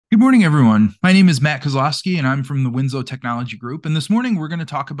morning, everyone. My name is Matt Kozloski, and I'm from the Winslow Technology Group. And this morning, we're going to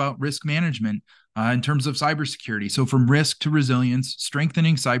talk about risk management in terms of cybersecurity. So, from risk to resilience,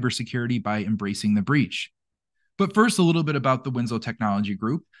 strengthening cybersecurity by embracing the breach. But first, a little bit about the Winslow Technology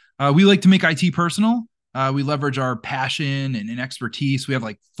Group. We like to make IT personal. We leverage our passion and expertise. We have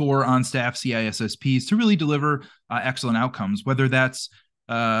like 4 on-staff CISSPs to really deliver excellent outcomes, whether that's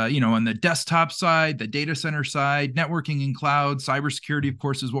on the desktop side, the data center side, networking and cloud, cybersecurity, of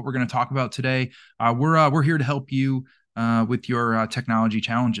course, is what we're going to talk about today. We're here to help you with your technology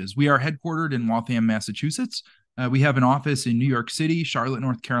challenges. We are headquartered in Waltham, Massachusetts. We have an office in New York City, Charlotte,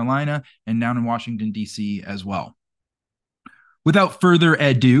 North Carolina, and down in Washington, D.C. as well. Without further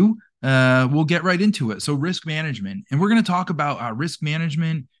ado, we'll get right into it. So risk management, and we're going to talk about risk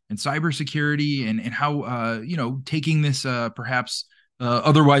management and cybersecurity and how, taking this perhaps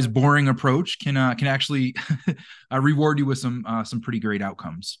otherwise boring approach can actually reward you with some pretty great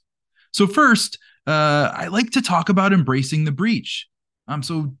outcomes. So first, I like to talk about embracing the breach.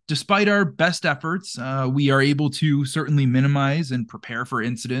 So despite our best efforts, we are able to certainly minimize and prepare for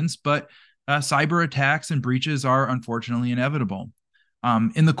incidents, but cyber attacks and breaches are unfortunately inevitable.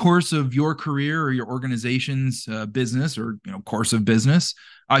 In the course of your career or your organization's business or course of business,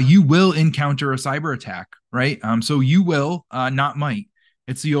 you will encounter a cyber attack, right? So you will, not might.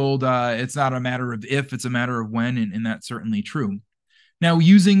 It's the old, it's not a matter of if, it's a matter of when, and that's certainly true. Now,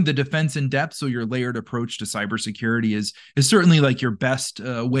 using the defense in depth, so your layered approach to cybersecurity is certainly like your best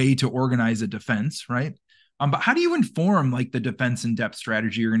way to organize a defense, right? But how do you inform like the defense in depth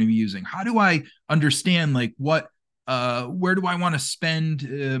strategy you're going to be using? How do I understand like where do I want to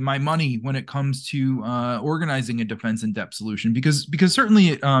spend my money when it comes to organizing a defense in depth solution? Because certainly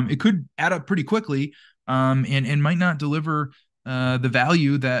it could add up pretty quickly and might not deliver the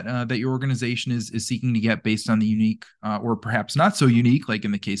value that your organization is seeking to get based on the unique or perhaps not so unique, like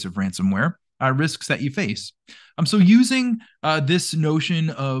in the case of ransomware, risks that you face. So using this notion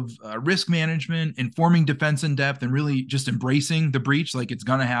of risk management, informing defense in depth, and really just embracing the breach like it's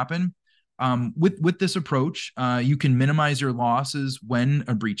going to happen. With this approach, you can minimize your losses when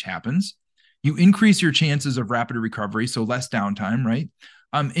a breach happens. You increase your chances of rapid recovery, so less downtime, right?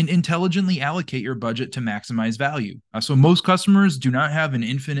 And intelligently allocate your budget to maximize value. So most customers do not have an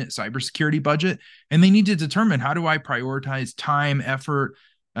infinite cybersecurity budget, and they need to determine, how do I prioritize time, effort,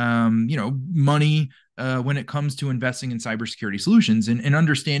 money when it comes to investing in cybersecurity solutions, and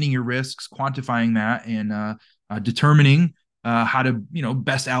understanding your risks, quantifying that, and determining how to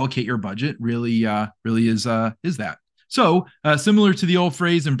best allocate your budget really is that. So similar to the old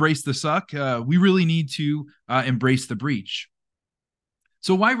phrase, embrace the suck, we really need to embrace the breach.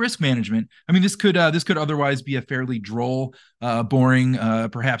 So why risk management? I mean, this could otherwise be a fairly droll, boring,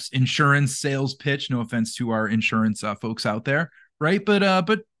 perhaps insurance sales pitch. No offense to our insurance folks out there, right? But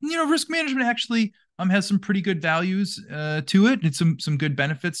risk management actually has some pretty good values to it. It's some good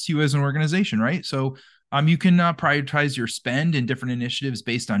benefits to you as an organization, right? So you can prioritize your spend in different initiatives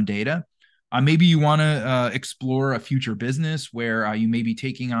based on data. Maybe you want to explore a future business where you may be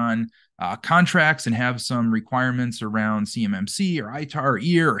taking on contracts and have some requirements around CMMC or ITAR or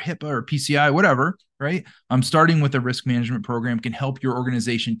EAR or HIPAA or PCI, whatever, right? Starting with a risk management program can help your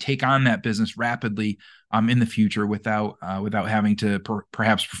organization take on that business rapidly in the future without having to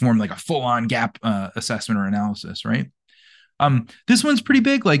perhaps perform like a full-on gap assessment or analysis, right? This one's pretty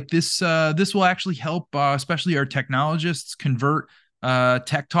big. Like this will actually help, especially our technologists, convert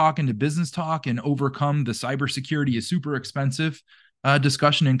tech talk into business talk and overcome the cybersecurity is super expensive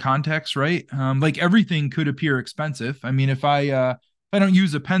discussion in context, right? Like everything could appear expensive. I mean, if I don't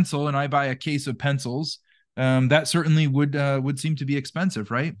use a pencil and I buy a case of pencils, that certainly would seem to be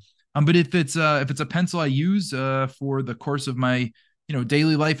expensive, right? But if it's a pencil I use for the course of my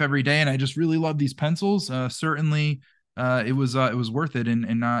daily life every day, and I just really love these pencils, certainly it was worth it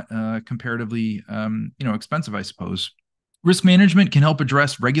and not comparatively expensive, I suppose. Risk management can help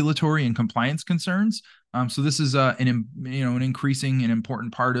address regulatory and compliance concerns. So this is an increasing and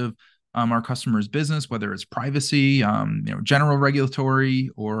important part of our customers' business, whether it's privacy, general regulatory,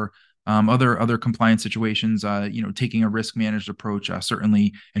 or other compliance situations. Taking a risk managed approach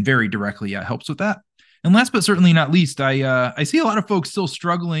certainly and very directly helps with that. And last but certainly not least, I see a lot of folks still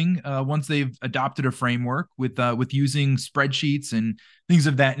struggling once they've adopted a framework with using spreadsheets and things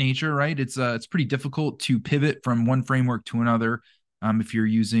of that nature, right? It's pretty difficult to pivot from one framework to another if you're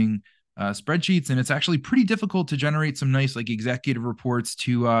using spreadsheets, and it's actually pretty difficult to generate some nice like executive reports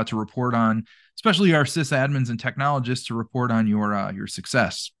to report on, especially our sysadmins and technologists to report on your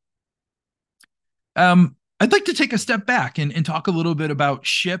success. I'd like to take a step back and talk a little bit about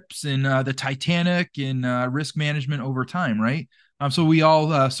ships and the Titanic and risk management over time, right? So we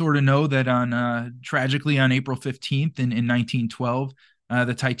all sort of know that tragically on April 15th in 1912,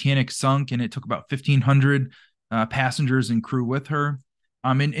 the Titanic sunk, and it took about 1,500 passengers and crew with her.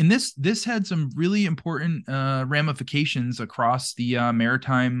 And this had some really important ramifications across the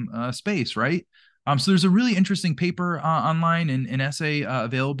maritime space, right? So there's a really interesting paper online and an essay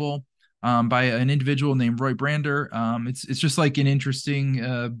available by an individual named Roy Brander. It's just like an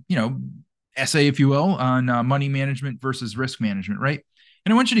interesting essay, if you will, on money management versus risk management, right?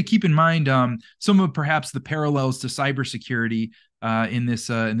 And I want you to keep in mind some of perhaps the parallels to cybersecurity in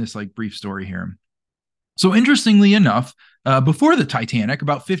this like brief story here. So interestingly enough, before the Titanic,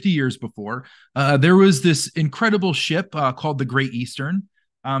 about 50 years before, there was this incredible ship called the Great Eastern.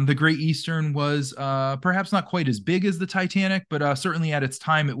 The Great Eastern was perhaps not quite as big as the Titanic, but certainly at its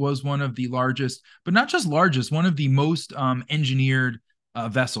time, it was one of the largest, but not just largest, one of the most engineered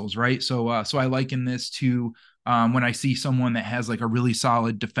vessels, right? So I liken this to when I see someone that has like a really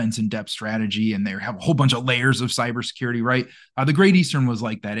solid defense in depth strategy and they have a whole bunch of layers of cybersecurity, right? The Great Eastern was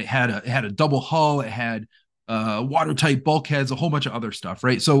like that. It had a double hull, it had watertight bulkheads, a whole bunch of other stuff,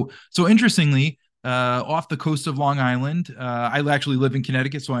 right? So interestingly, off the coast of Long Island, I actually live in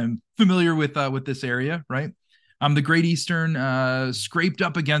Connecticut, so I'm familiar with this area, right? The Great Eastern scraped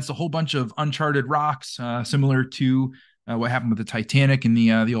up against a whole bunch of uncharted rocks, similar to what happened with the Titanic and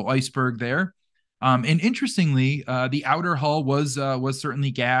the old iceberg there. And interestingly, the outer hull was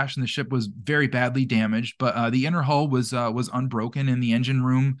certainly gashed, and the ship was very badly damaged. But the inner hull was unbroken, and the engine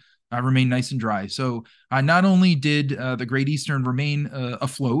room remained nice and dry. So not only did the Great Eastern remain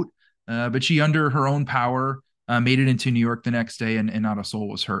afloat, but she, under her own power, made it into New York the next day, and not a soul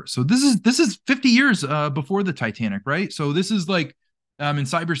was hurt. So this is 50 years before the Titanic, right? So this is like in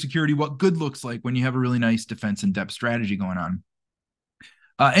cybersecurity what good looks like when you have a really nice defense in depth strategy going on.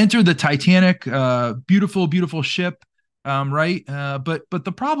 Enter the Titanic, beautiful, beautiful ship, right? But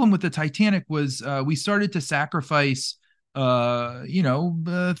the problem with the Titanic was we started to sacrifice,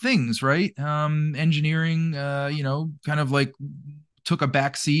 things, right? Engineering, kind of like took a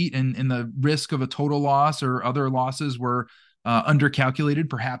back seat, and the risk of a total loss or other losses were undercalculated,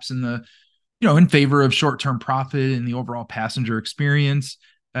 perhaps in favor of short-term profit and the overall passenger experience.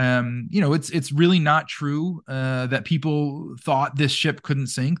 It's really not true that people thought this ship couldn't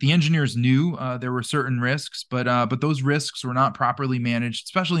sink. The engineers knew there were certain risks, but those risks were not properly managed,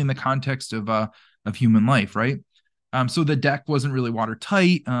 especially in the context of human life, right? So the deck wasn't really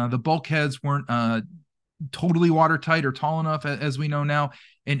watertight. The bulkheads weren't totally watertight or tall enough, as we know now.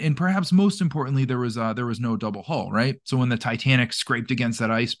 And perhaps most importantly, there was no double hull, right? So when the Titanic scraped against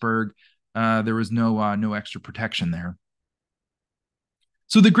that iceberg, there was no extra protection there.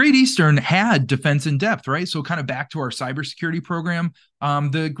 So the Great Eastern had defense in depth, right? So kind of back to our cybersecurity program,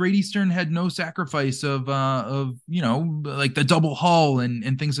 the Great Eastern had no sacrifice of like the double hull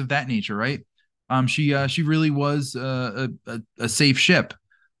and things of that nature, right? She really was a safe ship.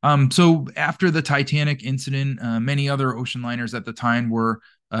 So after the Titanic incident, many other ocean liners at the time were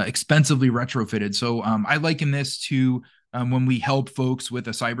expensively retrofitted. So I liken this to when we help folks with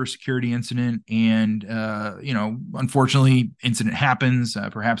a cybersecurity incident, and unfortunately, incident happens.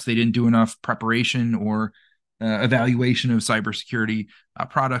 Perhaps they didn't do enough preparation or evaluation of cybersecurity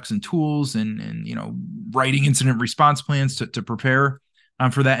products and tools, and writing incident response plans to prepare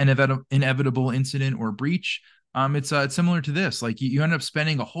for that inevitable incident or breach. It's similar to this. Like you end up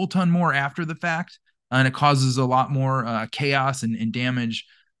spending a whole ton more after the fact, and it causes a lot more chaos and damage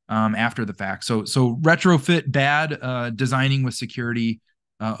after the fact. So retrofit bad, designing with security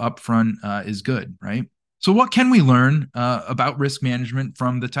up front is good, right? So what can we learn about risk management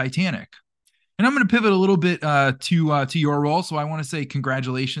from the Titanic? And I'm going to pivot a little bit to your role. So I want to say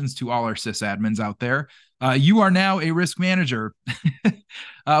congratulations to all our sysadmins out there. You are now a risk manager.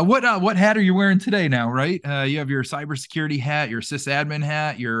 What hat are you wearing today now, right? You have your cybersecurity hat, your sysadmin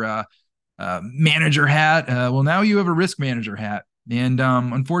hat, your manager hat. Well, now you have a risk manager hat. And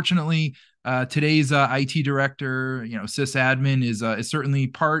unfortunately, today's IT director, sysadmin is certainly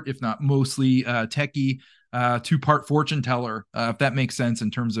part, if not mostly, techie, two-part fortune teller, if that makes sense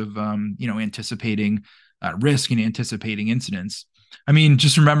in terms of anticipating risk and anticipating incidents. I mean,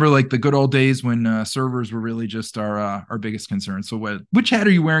 just remember like the good old days when servers were really just our biggest concern. So which hat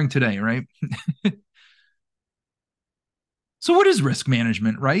are you wearing today, right? So what is risk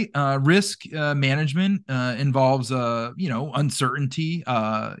management, right? Risk management involves, uncertainty,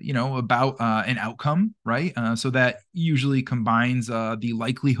 about an outcome, right? So that usually combines the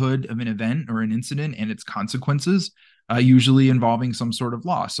likelihood of an event or an incident and its consequences, usually involving some sort of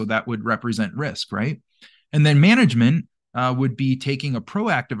loss. So that would represent risk, right? And then management would be taking a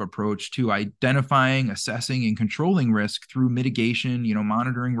proactive approach to identifying, assessing, and controlling risk through mitigation,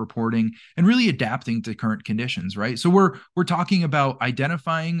 monitoring, reporting, and really adapting to current conditions, right? So we're talking about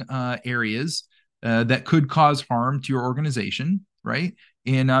identifying areas that could cause harm to your organization, right?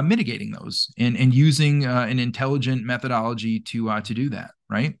 And mitigating those and using an intelligent methodology to do that,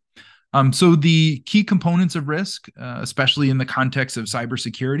 right? So the key components of risk, especially in the context of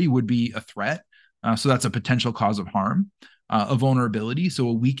cybersecurity, would be a threat. So that's a potential cause of harm, a vulnerability, so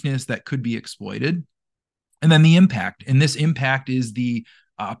a weakness that could be exploited, and then the impact. And this impact is the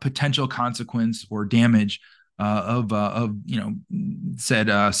potential consequence or damage of said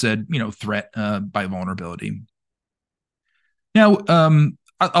threat by vulnerability. Now,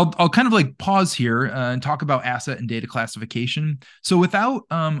 I'll kind of like pause here and talk about asset and data classification. So without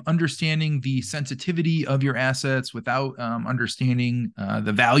understanding the sensitivity of your assets, without understanding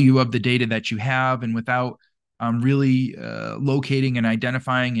the value of the data that you have, and without really locating and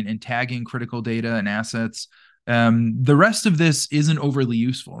identifying and tagging critical data and assets, the rest of this isn't overly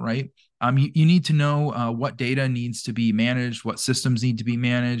useful, right? You need to know what data needs to be managed, what systems need to be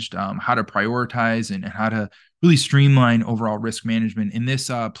managed, how to prioritize, and how to really streamline overall risk management. And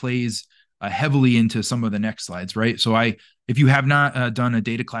this plays heavily into some of the next slides, right? So if you have not done a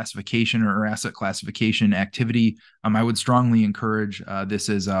data classification or asset classification activity, I would strongly encourage this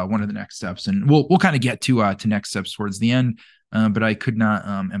as one of the next steps. And we'll kind of get to next steps towards the end, but I could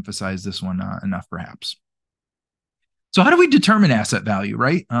not emphasize this one enough, perhaps. So how do we determine asset value,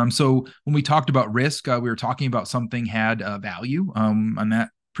 right? So when we talked about risk, we were talking about something had value. On that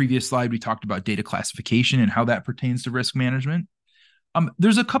previous slide, we talked about data classification and how that pertains to risk management.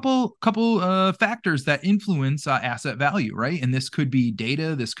 There's a couple factors that influence asset value, right? And this could be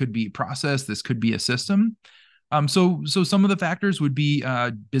data, this could be process, this could be a system. So some of the factors would be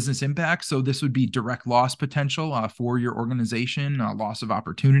business impact. So this would be direct loss potential for your organization, loss of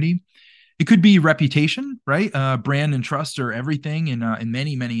opportunity. It could be reputation, right? Brand and trust are everything in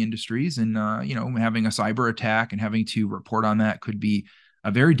many industries, and having a cyber attack and having to report on that could be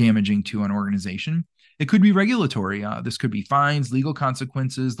very damaging to an organization. It could be regulatory. This could be fines, legal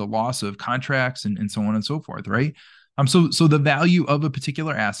consequences, the loss of contracts, and so on and so forth, right? So the value of a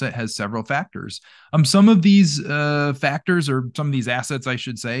particular asset has several factors. Some of these factors, or some of these assets, I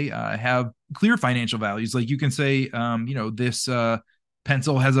should say, have clear financial values. Like you can say, this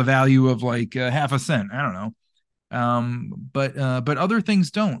pencil has a value of like half a cent. I don't know. But other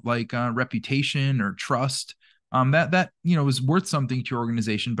things don't, like reputation or trust. That is worth something to your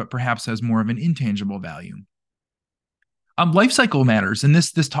organization, but perhaps has more of an intangible value. Life cycle matters, and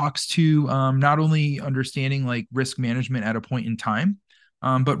this talks to not only understanding like risk management at a point in time,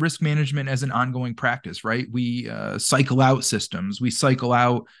 but risk management as an ongoing practice, right? We cycle out systems, we cycle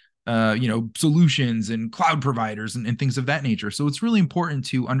out solutions and cloud providers and things of that nature. So it's really important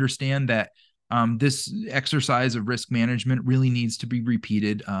to understand that this exercise of risk management really needs to be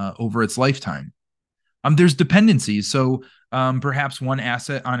repeated over its lifetime. There's dependencies. So perhaps one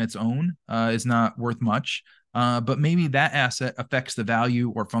asset on its own is not worth much, but maybe that asset affects the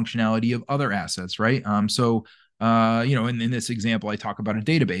value or functionality of other assets, right? In this example, I talk about a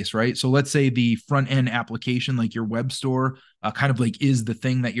database, right? So let's say the front end application, like your web store, kind of like is the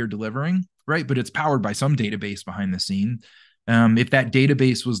thing that you're delivering, right? But it's powered by some database behind the scene. If that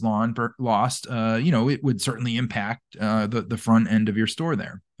database was lost, it would certainly impact the front end of your store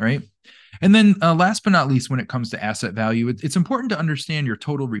there, right? And then last but not least, when it comes to asset value, it's important to understand your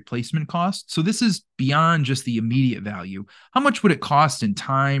total replacement cost. So this is beyond just the immediate value. How much would it cost in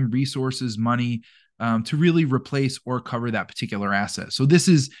time, resources, money to really replace or cover that particular asset? So this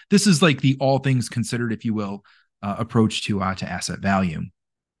is like the all things considered, if you will, approach to asset value.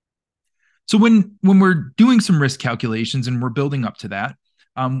 So when we're doing some risk calculations and we're building up to that,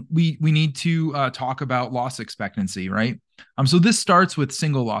 we need to talk about loss expectancy, right? So this starts with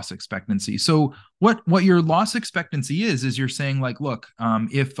single loss expectancy. So what your loss expectancy is you're saying like, look,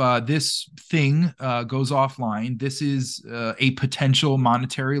 if this thing goes offline, this is a potential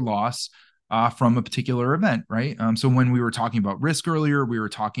monetary loss from a particular event, right? So when we were talking about risk earlier, we were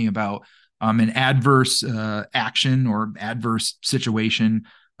talking about an adverse action or adverse situation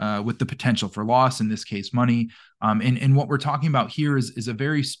with the potential for loss, in this case, money. And what we're talking about here is a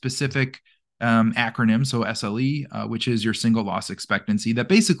very specific acronym, so SLE, which is your single loss expectancy, that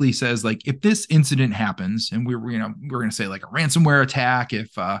basically says like if this incident happens, and we're going to say like a ransomware attack,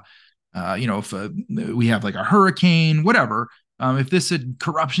 if we have like a hurricane, whatever. If this had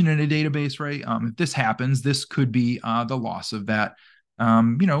corruption in a database, right? If this happens, this could be the loss of that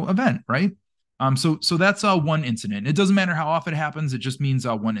event, right? So that's one incident. It doesn't matter how often it happens. It just means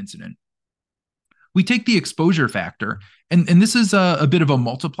one incident. we take the exposure factor, and this is a bit of a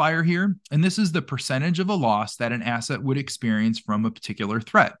multiplier here, and this is the percentage of a loss that an asset would experience from a particular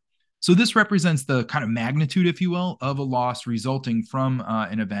threat. So this represents the kind of magnitude, if you will, of a loss resulting from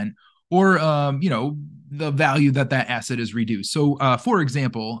an event, or the value that asset is reduced. So for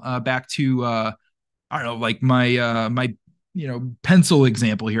example, back to I don't know, like my pencil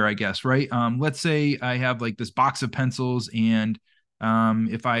example here, I guess, right? Let's say I have like this box of pencils, and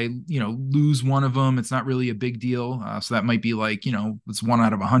if I lose one of them, it's not really a big deal. So that might be like, it's 1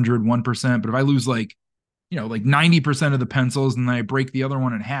 out of 100, 1%. But if I lose like 90% of the pencils and then I break the other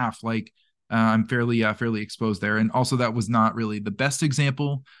one in half, like I'm fairly exposed there. And also, that was not really the best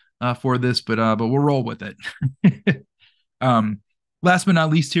example for this, but we'll roll with it. Last but not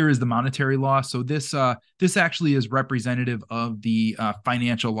least here is the monetary loss. So this actually is representative of the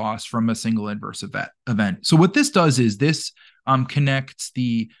financial loss from a single adverse event. So what this does is this connects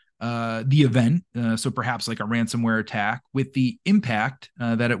the event, so perhaps like a ransomware attack, with the impact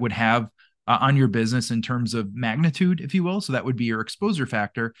that it would have on your business in terms of magnitude, if you will. So that would be your exposure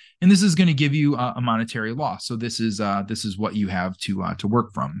factor, and this is going to give you a monetary loss. So this is what you have to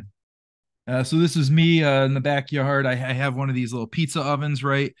work from. So this is me in the backyard. I have one of these little pizza ovens,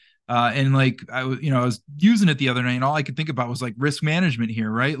 right? And like I was using it the other night, and all I could think about was like risk management here,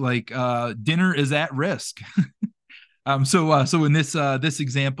 right? Like dinner is at risk. So in this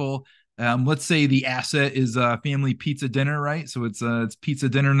example, let's say the asset is family pizza dinner, right? So it's pizza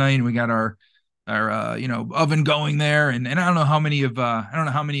dinner night, and we got our oven going there, and I don't know how many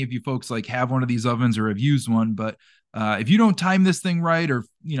of you folks like have one of these ovens or have used one, but if you don't time this thing right, or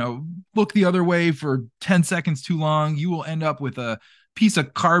look the other way for 10 seconds too long, you will end up with a piece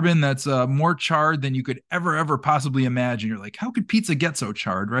of carbon that's more charred than you could ever possibly imagine. You're like, how could pizza get so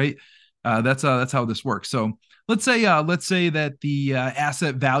charred, right? That's how this works. So let's say that the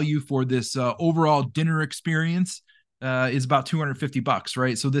asset value for this overall dinner experience is about $250,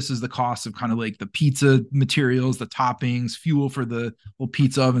 right? So this is the cost of kind of like the pizza materials, the toppings, fuel for the little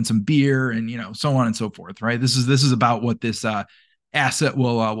pizza oven, some beer, and so on and so forth, right? This is about what this asset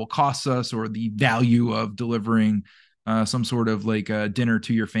will cost us, or the value of delivering some sort of like a dinner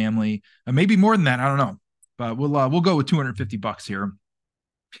to your family. Maybe more than that, I don't know, but we'll go with $250 here.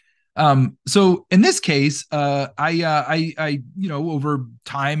 So in this case, I over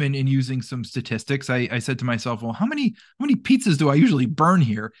time and using some statistics, I said to myself, well, how many pizzas do I usually burn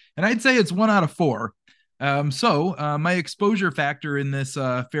here? And I'd say it's 1 out of 4. So my exposure factor in this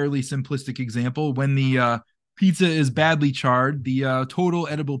fairly simplistic example, when the pizza is badly charred, the total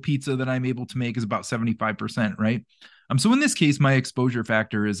edible pizza that I'm able to make is about 75%, right? So in this case, my exposure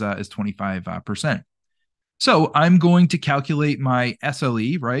factor is 25%. So I'm going to calculate my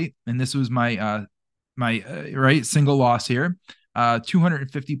SLE, right? And this was my right single loss here.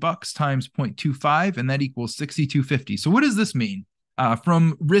 $250 times 0.25, and that equals $62.50. So what does this mean?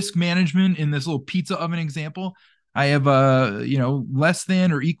 From risk management in this little pizza oven example, I have less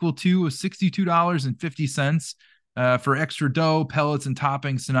than or equal to $62.50 for extra dough, pellets, and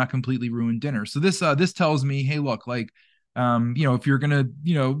toppings to not completely ruin dinner. So this tells me, hey, look, like if you're gonna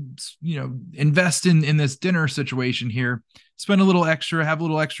invest in this dinner situation here, spend a little extra, have a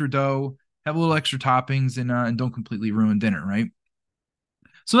little extra dough, have a little extra toppings, and don't completely ruin dinner, right?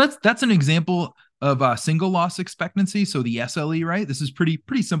 So that's an example of single loss expectancy. So the SLE, right? This is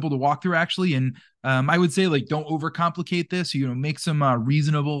pretty simple to walk through, actually, and I would say, like, don't overcomplicate this. Make some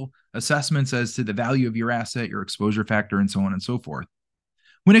reasonable assessments as to the value of your asset, your exposure factor, and so on and so forth.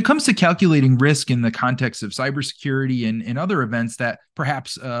 When it comes to calculating risk in the context of cybersecurity and other events that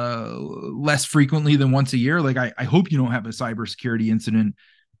perhaps less frequently than once a year, like I hope you don't have a cybersecurity incident,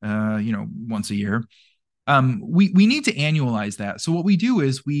 once a year. We need to annualize that. So what we do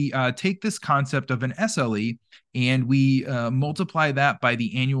is we take this concept of an SLE and we multiply that by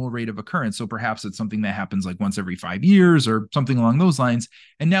the annual rate of occurrence. So perhaps it's something that happens like once every 5 years or something along those lines.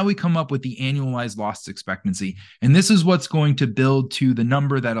 And now we come up with the annualized loss expectancy. And this is what's going to build to the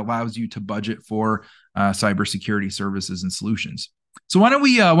number that allows you to budget for cybersecurity services and solutions. So why don't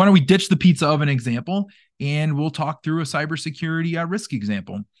we ditch the pizza oven example, and we'll talk through a cybersecurity risk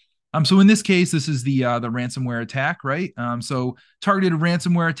example. So in this case, this is the ransomware attack, right? So targeted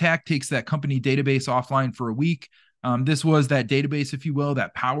ransomware attack takes that company database offline for a week. This was that database, if you will,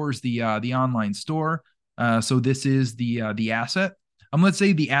 that powers the online store. So this is the asset. Let's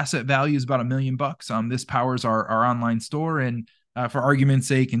say the asset value is about $1 million. This powers our online store, and for argument's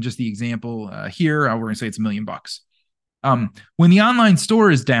sake, and just the example here, we're going to say it's $1 million. When the online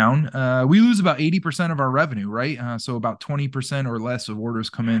store is down, we lose about 80% of our revenue, right? So about 20% or less of orders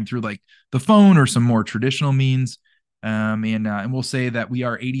come in through like the phone or some more traditional means. And we'll say that we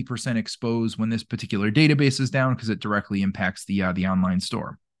are 80% exposed when this particular database is down because it directly impacts the online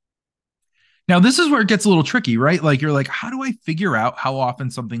store. Now, this is where it gets a little tricky, right? Like you're like, how do I figure out how often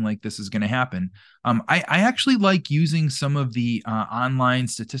something like this is going to happen? I actually like using some of the online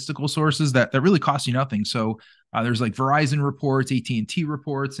statistical sources that really cost you nothing. So there's like Verizon reports, AT&T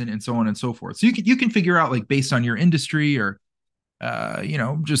reports, and so on and so forth. So you can figure out, like, based on your industry or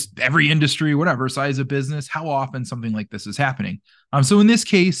just every industry, whatever size of business, how often something like this is happening. So in this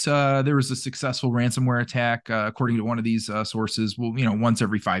case, there was a successful ransomware attack, according to one of these sources, once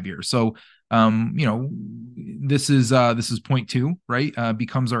every 5 years. So, this is 0.2, right?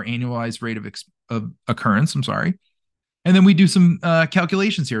 Becomes our annualized rate of occurrence. I'm sorry. And then we do some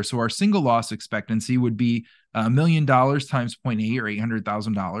calculations here. So our single loss expectancy would be $1 million times 0.8, or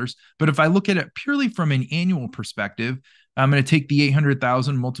 $800,000. But if I look at it purely from an annual perspective, I'm going to take the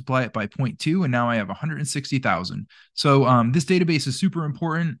 800,000, multiply it by 0.2, and now I have 160,000. So this database is super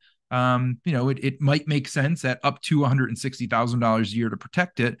important. It might make sense at up to $160,000 a year to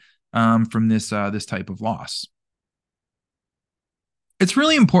protect it from this type of loss. It's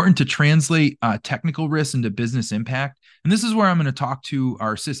really important to translate technical risks into business impact. And this is where I'm going to talk to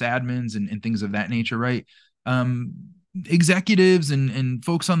our sysadmins and things of that nature, right? Executives and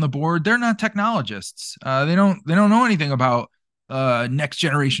folks on the board, they're not technologists. They don't know anything about next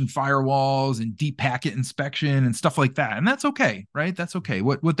generation firewalls and deep packet inspection and stuff like that. And that's okay, right? That's okay.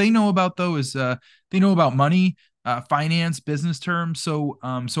 What they know about, though, is they know about money, finance, business terms. So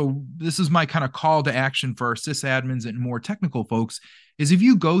this is my kind of call to action for our sysadmins and more technical folks, is if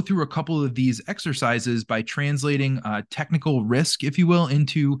you go through a couple of these exercises by translating technical risk, if you will,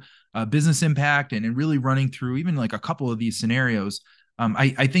 into business impact, and really running through even like a couple of these scenarios,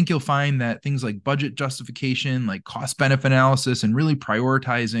 I think you'll find that things like budget justification, like cost benefit analysis, and really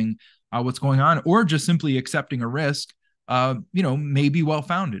prioritizing what's going on, or just simply accepting a risk, may be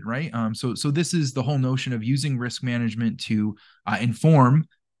well-founded, right? So this is the whole notion of using risk management to inform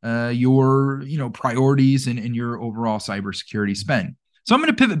your, priorities and your overall cybersecurity spend. So I'm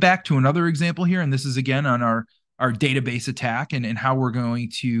going to pivot back to another example here, and this is again on our database attack and how we're going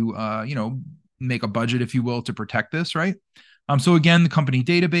to, make a budget, if you will, to protect this, right? So again, the company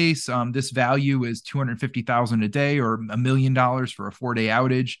database, this value is $250,000 a day, or $1 million for a 4-day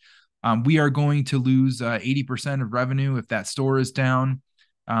outage. We are going to lose 80% of revenue if that store is down.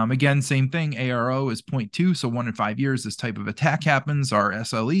 Again, same thing. ARO is 0.2, so 1 in 5 years this type of attack happens. Our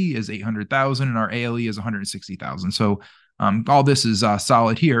SLE is 800,000, and our ALE is 160,000. So all this is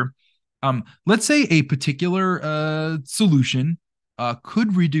solid here. Let's say a particular solution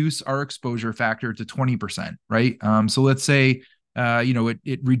could reduce our exposure factor to 20%, right? So let's say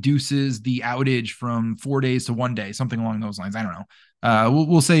it reduces the outage from 4 days to 1 day, something along those lines. I don't know.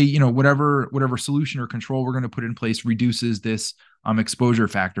 We'll say, whatever solution or control we're going to put in place reduces this exposure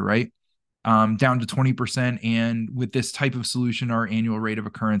factor, right? Down to 20%. And with this type of solution, our annual rate of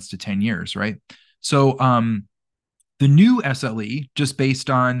occurrence to 10 years, right? So the new SLE, just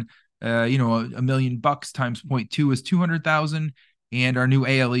based on $1 million times 0.2 is 200,000, and our new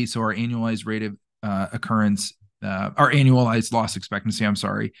ALE, so our annualized rate of occurrence, our annualized loss expectancy,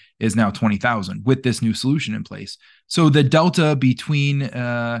 is now 20,000 with this new solution in place. So the delta between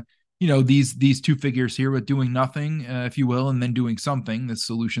these two figures here, with doing nothing, if you will, and then doing something, this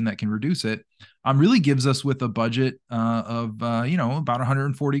solution that can reduce it, really gives us with a budget of about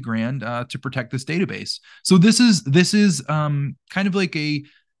 140 grand to protect this database. So this is kind of like a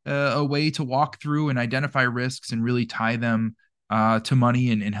way to walk through and identify risks and really tie them to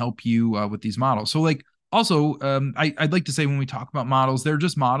money and help you with these models. So, like, also, I'd like to say, when we talk about models, they're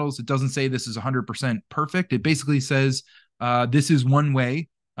just models. It doesn't say this is 100% perfect. It basically says this is one way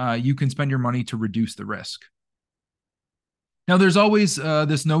you can spend your money to reduce the risk. Now, there's always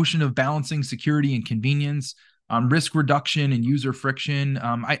this notion of balancing security and convenience, risk reduction and user friction.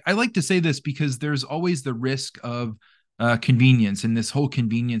 I like to say this because there's always the risk of convenience and this whole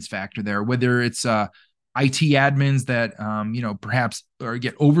convenience factor there, whether it's IT admins that perhaps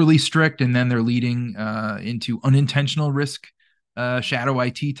get overly strict, and then they're leading into unintentional risk, shadow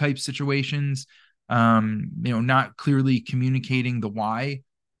IT type situations, not clearly communicating the why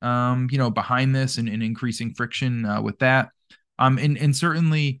behind this, and increasing friction with that, and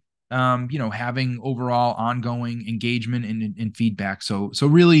certainly having overall ongoing engagement and feedback. So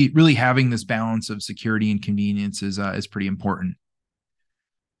really having this balance of security and convenience is pretty important.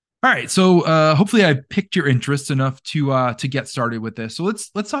 All right, so hopefully I picked your interest enough to get started with this. So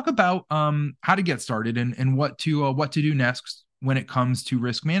let's talk about how to get started and what to do next when it comes to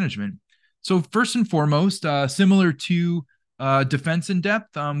risk management. So first and foremost, similar to Defense in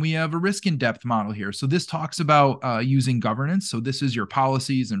depth, we have a risk in depth model here. So this talks about using governance. So this is your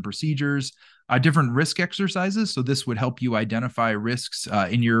policies and procedures, different risk exercises. So this would help you identify risks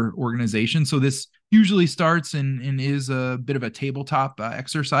in your organization. So this usually starts and is a bit of a tabletop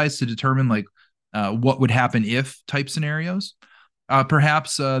exercise to determine like what would happen if type scenarios.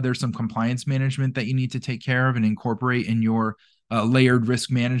 Perhaps there's some compliance management that you need to take care of and incorporate in your layered risk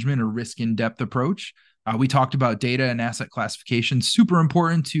management or risk in depth approach. We talked about data and asset classification. Super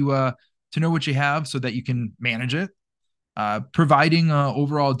important to know what you have so that you can manage it. Providing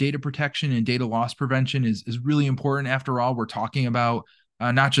overall data protection and data loss prevention is really important. After all, we're talking about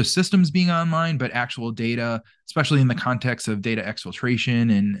not just systems being online, but actual data, especially in the context of data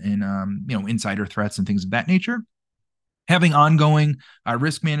exfiltration and insider threats and things of that nature. Having ongoing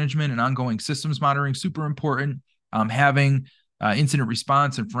risk management and ongoing systems monitoring, super important. Having incident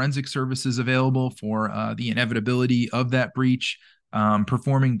response and forensic services available for the inevitability of that breach,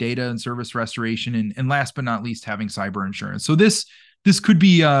 performing data and service restoration, and last but not least, having cyber insurance. So this could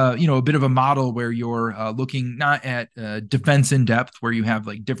be a bit of a model where you're looking not at defense in depth, where you have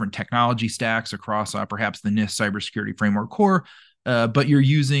like different technology stacks across perhaps the NIST cybersecurity framework core, but you're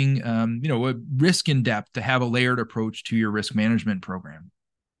using a risk in depth to have a layered approach to your risk management program.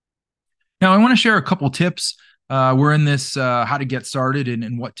 Now, I want to share a couple tips. We're in this how to get started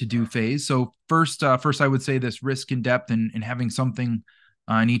and what to do phase. So first, I would say this risk in depth and having something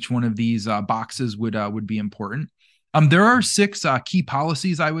in each one of these boxes would be important. There are 6 key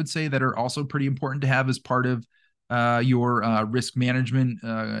policies, I would say, that are also pretty important to have as part of your risk management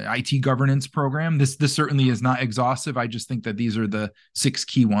IT governance program. This certainly is not exhaustive. I just think that these are the 6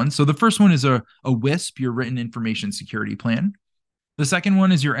 key ones. So the first one is a WISP, your Written Information Security Plan. The second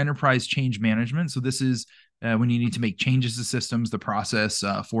one is your enterprise change management. So this is when you need to make changes to systems, the process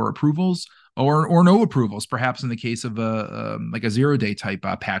for approvals or no approvals, perhaps in the case of a 0-day type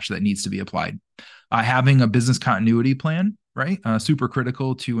patch that needs to be applied. Having a business continuity plan, right? Super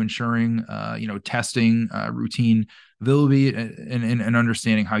critical to ensuring, testing, routine availability, and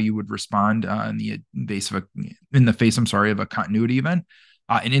understanding how you would respond in the face of a continuity event.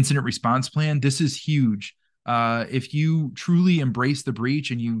 An incident response plan. This is huge. If you truly embrace the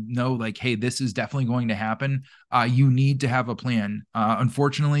breach and you know, like, hey, this is definitely going to happen, you need to have a plan.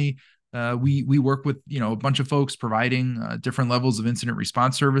 Unfortunately, we work with a bunch of folks providing different levels of incident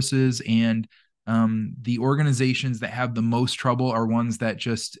response services, and the organizations that have the most trouble are ones that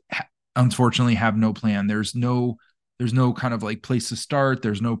just unfortunately have no plan. There's no kind of like place to start.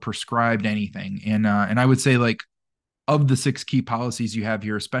 There's no prescribed anything, and I would say, like, of the 6 key policies you have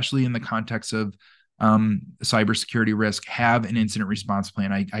here, especially in the context of cybersecurity risk, have an incident response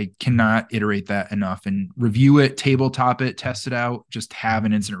plan. I cannot iterate that enough. And review it, tabletop it, test it out. Just have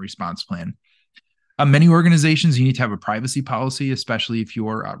an incident response plan. Many organizations, you need to have a privacy policy, especially if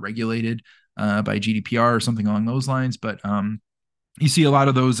you're regulated by GDPR or something along those lines. But you see a lot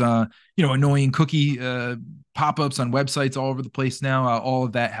of those, annoying cookie pop-ups on websites all over the place now. All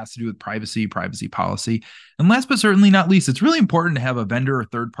of that has to do with privacy policy. And last but certainly not least, it's really important to have a vendor or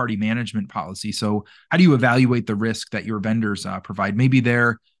third-party management policy. So how do you evaluate the risk that your vendors provide? Maybe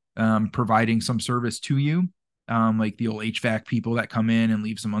they're providing some service to you, like the old HVAC people that come in and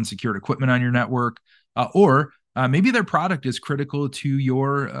leave some unsecured equipment on your network, or maybe their product is critical to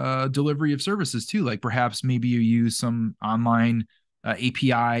your delivery of services too. Like perhaps maybe you use some online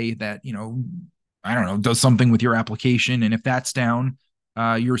API that, does something with your application. And if that's down,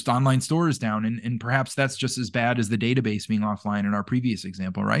 your online store is down. And perhaps that's just as bad as the database being offline in our previous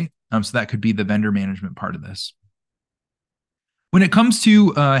example, right? So that could be the vendor management part of this. When it comes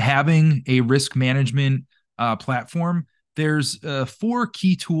to having a risk management platform, there's 4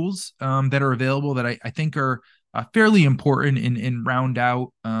 key tools that are available that I think are fairly important and round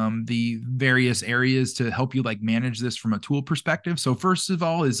out the various areas to help you like manage this from a tool perspective. So first of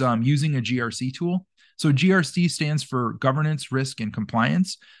all is using a GRC tool. So GRC stands for governance, risk, and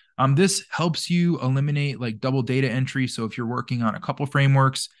compliance. This helps you eliminate like double data entry. So if you're working on a couple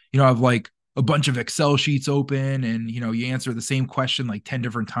frameworks, have like a bunch of Excel sheets open and, you answer the same question like 10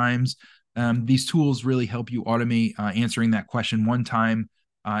 different times. These tools really help you automate answering that question one time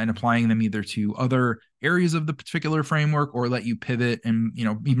and applying them either to other areas of the particular framework or let you pivot and,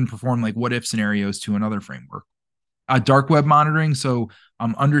 even perform like what if scenarios to another framework. Dark web monitoring. So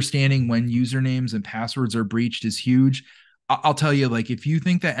understanding when usernames and passwords are breached is huge. I'll tell you, like, if you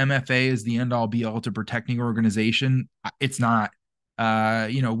think that MFA is the end all be all to protecting your organization, it's not.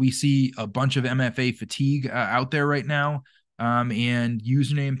 We see a bunch of MFA fatigue out there right now. And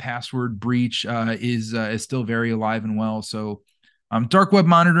username password breach is still very alive and well. So Dark web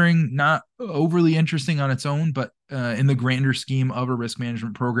monitoring, not overly interesting on its own, but in the grander scheme of a risk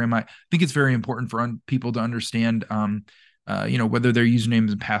management program, I think it's very important for people to understand, whether their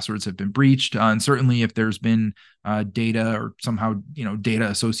usernames and passwords have been breached, and certainly if there's been data or somehow, data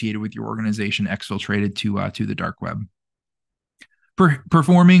associated with your organization exfiltrated to the dark web.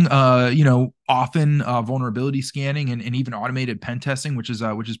 Performing often vulnerability scanning and even automated pen testing, which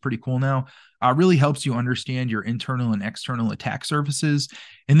is pretty cool now, really helps you understand your internal and external attack surfaces.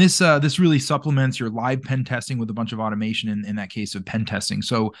 And this really supplements your live pen testing with a bunch of automation in that case of pen testing.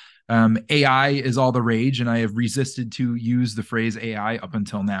 So AI is all the rage, and I have resisted to use the phrase AI up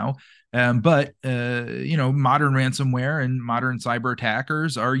until now. But modern ransomware and modern cyber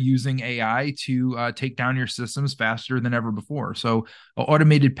attackers are using AI to take down your systems faster than ever before. So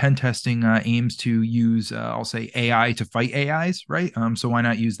automated pen testing aims to use, I'll say, AI to fight AIs, right? So why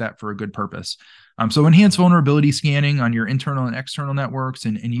not use that for a good purpose? So enhanced vulnerability scanning on your internal and external networks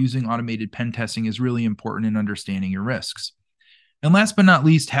and using automated pen testing is really important in understanding your risks. And last but not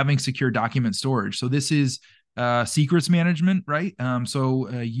least, having secure document storage. So this is secrets management, right? So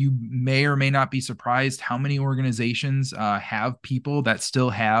you may or may not be surprised how many organizations have people that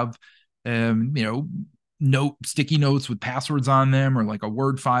still have, sticky notes with passwords on them, or like a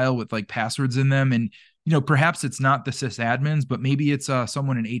Word file with like passwords in them. And, perhaps it's not the sysadmins, but maybe it's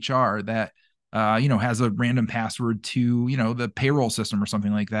someone in HR that, has a random password to, the payroll system or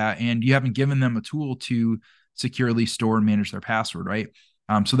something like that. And you haven't given them a tool to securely store and manage their password, right?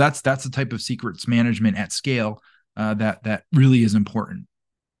 So that's the type of secrets management at scale that really is important.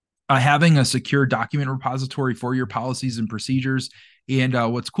 Having a secure document repository for your policies and procedures. And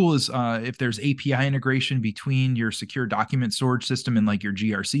what's cool is if there's API integration between your secure document storage system and like your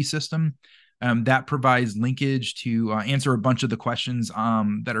GRC system, that provides linkage to answer a bunch of the questions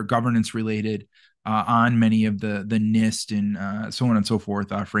that are governance related on many of the NIST and so on and so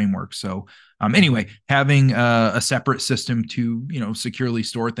forth frameworks. So anyway, having a separate system to securely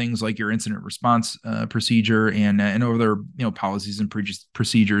store things like your incident response procedure and other policies and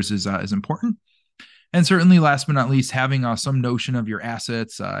procedures is important. And certainly, last but not least, having some notion of your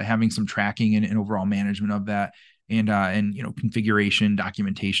assets, having some tracking and overall management of that, and configuration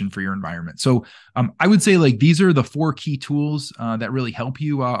documentation for your environment. So I would say like these are the 4 key tools that really help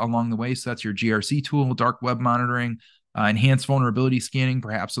you along the way. So that's your GRC tool, dark web monitoring, enhanced vulnerability scanning,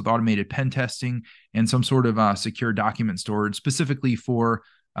 perhaps with automated pen testing, and some sort of secure document storage specifically for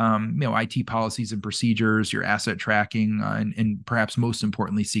IT policies and procedures, your asset tracking, and perhaps most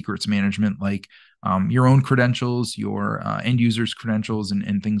importantly, secrets management, like your own credentials, your end users' credentials,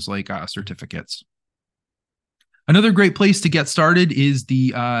 and things like certificates. Another great place to get started is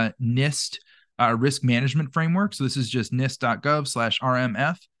the NIST risk management framework. So this is just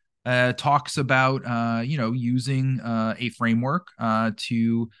nist.gov/RMF. Talks about using a framework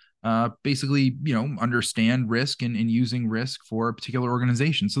to basically understand risk and using risk for a particular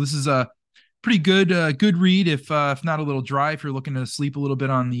organization. So this is a pretty good read, if not a little dry. If you're looking to sleep a little bit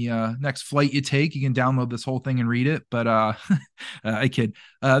on the next flight you take, you can download this whole thing and read it. But I kid.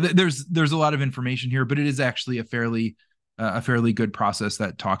 There's a lot of information here, but it is actually a fairly good process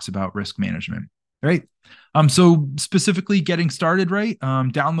that talks about risk management. Right. So specifically getting started, right?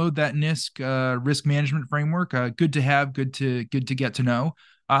 Download that NIST risk management framework. Good to have, good to get to know.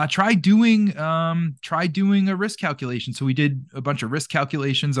 Try doing a risk calculation. So we did a bunch of risk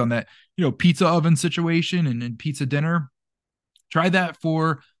calculations on that, pizza oven situation and pizza dinner. Try that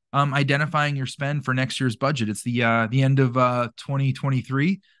for identifying your spend for next year's budget. It's the end of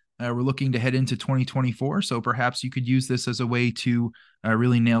 2023. We're looking to head into 2024. So perhaps you could use this as a way to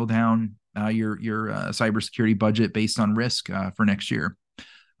really nail down your cybersecurity budget based on risk for next year.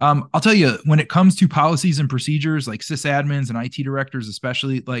 I'll tell you, when it comes to policies and procedures, like sysadmins and IT directors,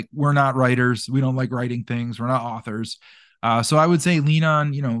 especially, like we're not writers. We don't like writing things. We're not authors. So I would say lean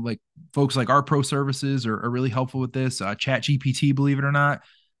on, like folks like our pro services are really helpful with this. ChatGPT, believe it or not.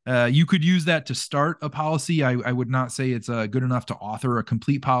 You could use that to start a policy. I would not say it's good enough to author a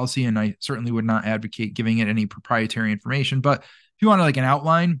complete policy, and I certainly would not advocate giving it any proprietary information. But if you want like an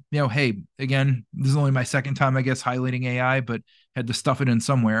outline, hey, again, this is only my second time, I guess, highlighting AI, but had to stuff it in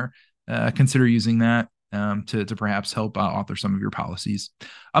somewhere. Consider using that to perhaps help author some of your policies.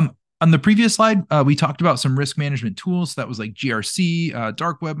 On the previous slide, we talked about some risk management tools. That was like GRC,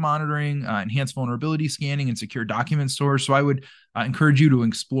 dark web monitoring, enhanced vulnerability scanning, and secure document storage. So I would encourage you to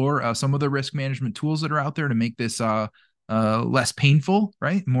explore some of the risk management tools that are out there to make this less painful,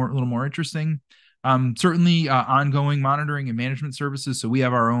 right? A little more interesting. Certainly ongoing monitoring and management services. So we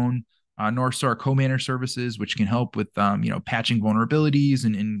have our own North Star co-managed services, which can help with patching vulnerabilities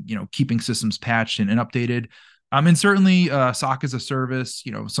and keeping systems patched and updated. And certainly SOC as a service,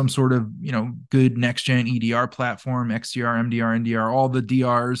 some sort of, good next gen EDR platform, XDR, MDR, NDR, all the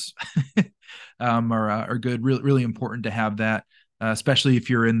DRs are good. Really, really important to have that, especially if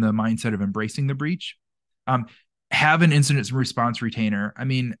you're in the mindset of embracing the breach. Um, have an incident response retainer. I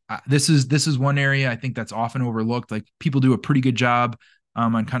mean, this is one area I think that's often overlooked. Like people do a pretty good job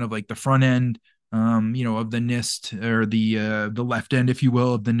on kind of like the front end, of the NIST or the left end, if you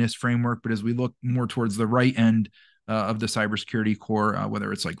will, of the NIST framework. But as we look more towards the right end of the cybersecurity core,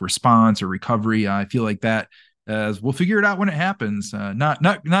 whether it's like response or recovery, I feel like that we'll figure it out when it happens.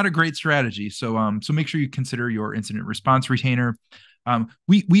 Not a great strategy. So make sure you consider your incident response retainer.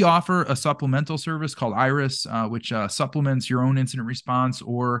 We offer a supplemental service called Iris, which supplements your own incident response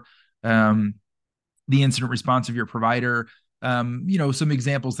or the incident response of your provider. Some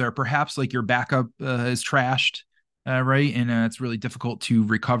examples there, perhaps like your backup is trashed, right? And it's really difficult to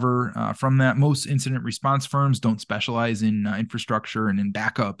recover from that. Most incident response firms don't specialize in infrastructure and in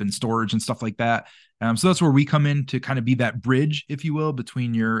backup and storage and stuff like that. So that's where we come in to kind of be that bridge, if you will,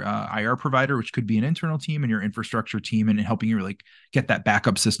 between your IR provider, which could be an internal team, and your infrastructure team, and helping you like get that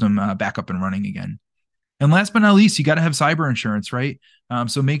backup system back up and running again. And last but not least, you got to have cyber insurance, right?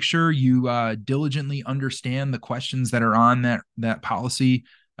 So make sure you diligently understand the questions that are on that policy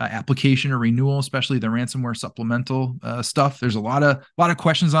application or renewal, especially the ransomware supplemental stuff. There's a lot of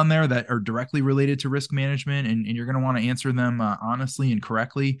questions on there that are directly related to risk management, and you're going to want to answer them honestly and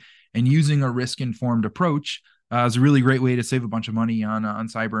correctly. And using a risk-informed approach is a really great way to save a bunch of money on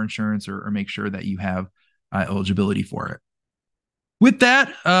cyber insurance or make sure that you have eligibility for it. With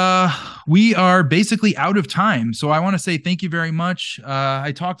that, we are basically out of time. So I want to say thank you very much.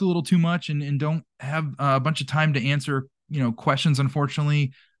 I talked a little too much and don't have a bunch of time to answer, questions,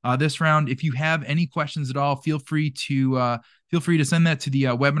 unfortunately, this round. If you have any questions at all, feel free to send that to the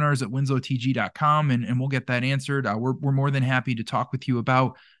webinars at winslowtg.com and we'll get that answered. We're more than happy to talk with you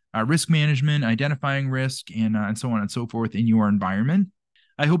about risk management, identifying risk, and so on and so forth in your environment.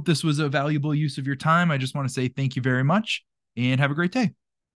 I hope this was a valuable use of your time. I just want to say thank you very much and have a great day.